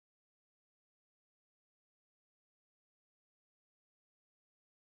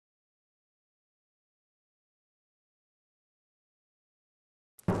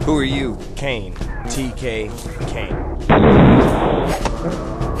Who are you? Kane. TK Kane.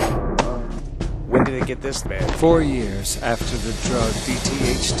 When did it get this bad? 4 years after the drug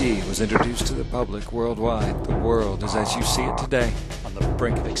DTHD was introduced to the public worldwide, the world is as you see it today, on the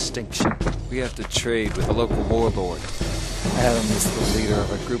brink of extinction. We have to trade with a local warlord. Adam is the leader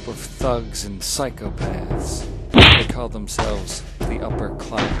of a group of thugs and psychopaths. They call themselves the upper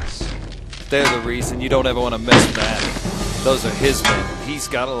class. They're the reason you don't ever want to mess with Adam. Those are his men. He's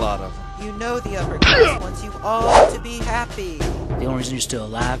got a lot of them. You know the upper class wants you all to be happy. The only reason you're still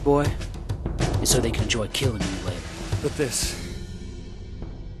alive, boy, is so they can enjoy killing you later. But this...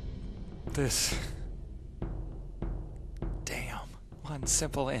 Damn. One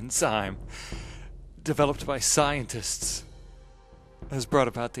simple enzyme, developed by scientists, has brought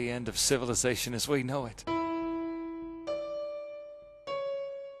about the end of civilization as we know it.